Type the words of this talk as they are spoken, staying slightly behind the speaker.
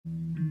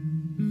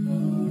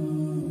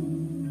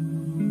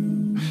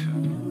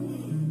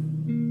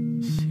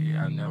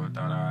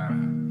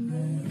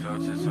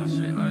to some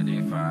shit like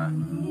D5.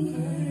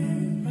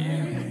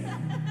 Yeah.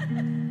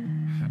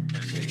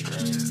 That shit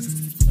crazy.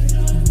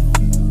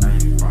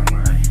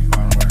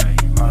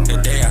 The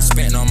day I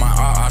spent on my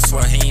art, I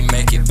swear he ain't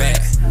make it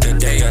back. The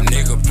day a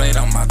nigga played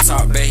on my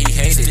top, bet he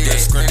hated that.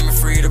 Screaming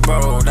free to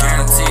roll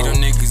down the road. Them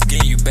niggas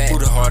getting you back. Who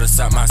the hardest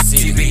out my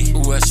city?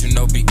 Who else you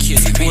know be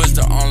killing me? Who was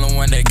the only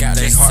one that got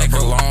their heart for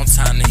a long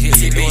time to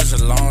hit it? It was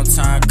a long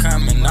time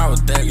coming, I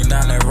was thugging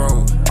down that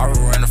road. I was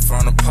running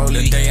from the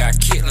police. The day I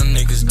kicked them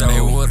niggas though,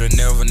 they would've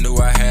never knew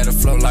I had a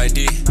flow like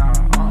this.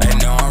 They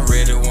know I'm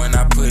ready when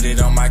I put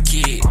it on my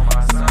kid.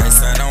 They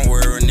say don't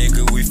worry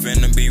nigga, we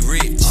finna be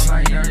rich.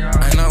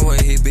 Ain't no way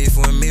he beef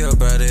with me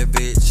about that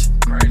bitch.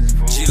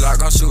 She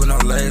like I'm shooting no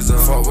laser.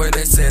 Fuck what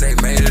they say, they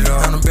made it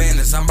up. On the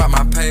business, I'm about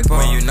my paper.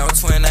 When you know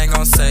twin ain't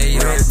gon' say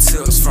it. Red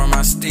tips from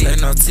my stick. They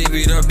know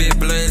TV the big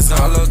blazer.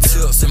 Hollow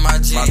tips in my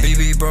G. My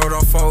BB bro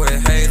don't fuck with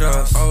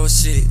haters. Oh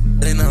shit,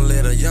 they done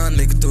let a young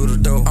nigga through the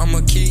door.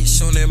 I'ma keep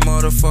shooting that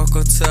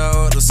motherfucker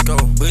till the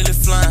scope. Bullet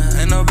flying,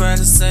 ain't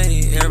nobody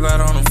say.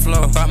 Everybody on the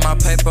floor. About my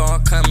paper,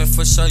 I'm coming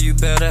for sure. You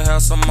better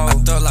have some more. I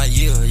thought like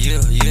yeah.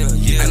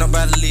 Ain't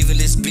nobody leaving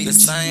this beat. The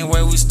same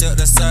way we stepped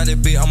inside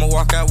that beat. I'ma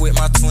walk out with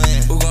my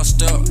twin. Who gon'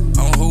 step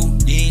on who?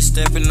 You ain't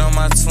stepping on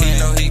my twin. You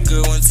know he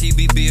good when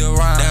TBB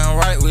around. Down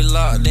right, we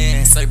locked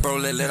in. Say bro,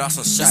 let off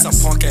some shots. Some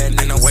punk ass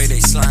in the way they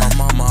slime.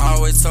 My mama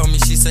always told me,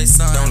 she say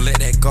son, don't let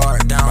that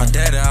guard down. My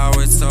daddy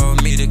always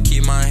told me to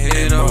keep my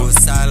head up.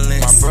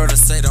 Silence. My brother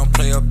say don't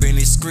play up in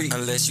the street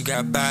unless you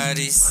got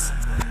bodies.